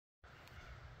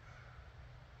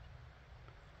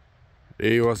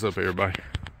Hey, what's up everybody?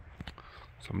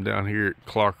 So I'm down here at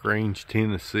Clark Range,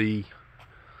 Tennessee.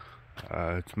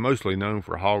 It's mostly known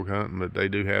for hog hunting, but they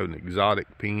do have an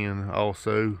exotic pen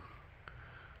also.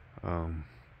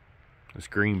 This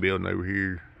green building over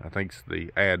here, I think it's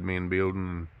the admin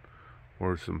building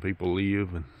where some people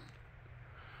live. And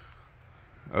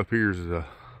up here's the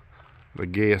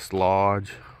guest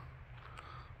lodge,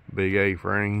 big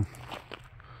A-frame.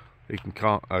 It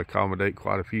can accommodate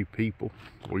quite a few people.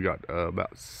 We got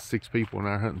about 6 people in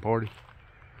our hunting party.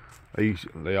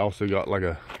 They also got like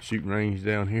a shooting range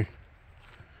down here.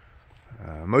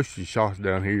 Most of the shots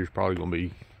down here is probably going to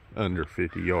be under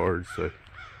 50 yards, so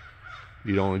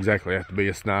you don't exactly have to be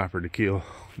a sniper to kill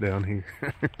down here.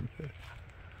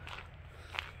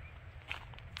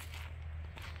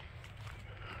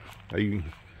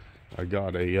 I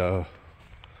got a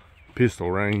pistol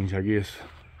range, I guess.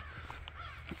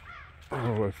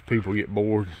 Oh, if people get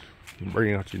bored, you can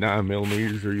bring out your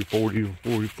 9mm or your 40 or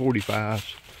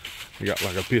 45s. You got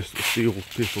like a steel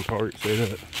pistol target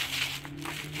set up.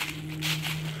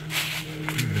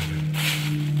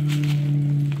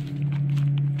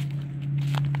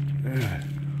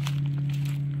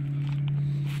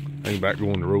 Think about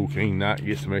going to Roll King night and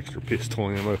get some extra pistol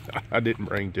ammo. I didn't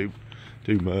bring too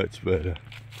much, but I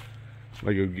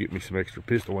may go get me some extra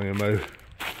pistol ammo.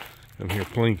 I'm here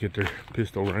Plink at their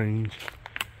pistol range.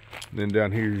 And then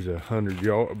down here's about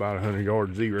 100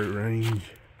 yard zero range.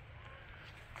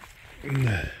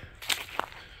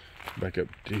 Back up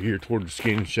to here toward the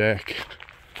skin shack.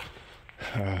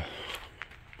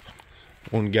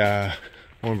 One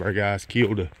of our guys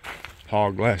killed a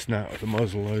hog last night with a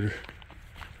muzzle loader.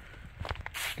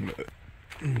 But,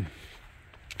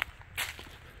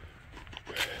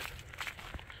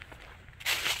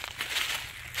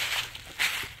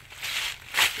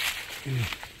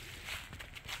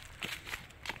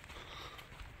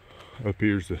 up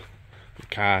here's the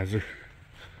Kaiser,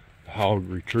 the hog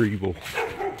retrieval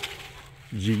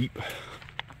Jeep.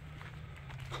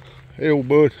 Hey old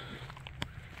bud,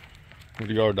 with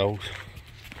the guard dogs.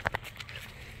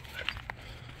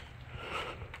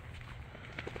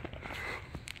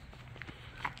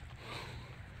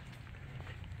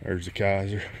 There's the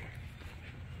Kaiser.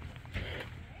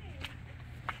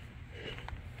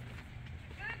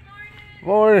 Good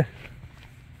morning.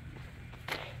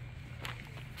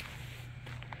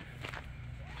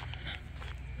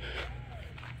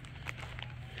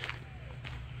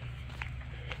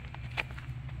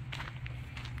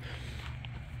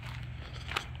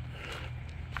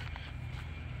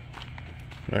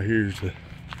 Right here's the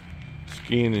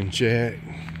skinning shack,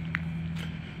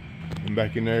 and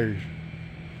back in there,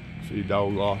 see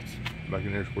dog lots. Back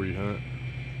in there's where you hunt.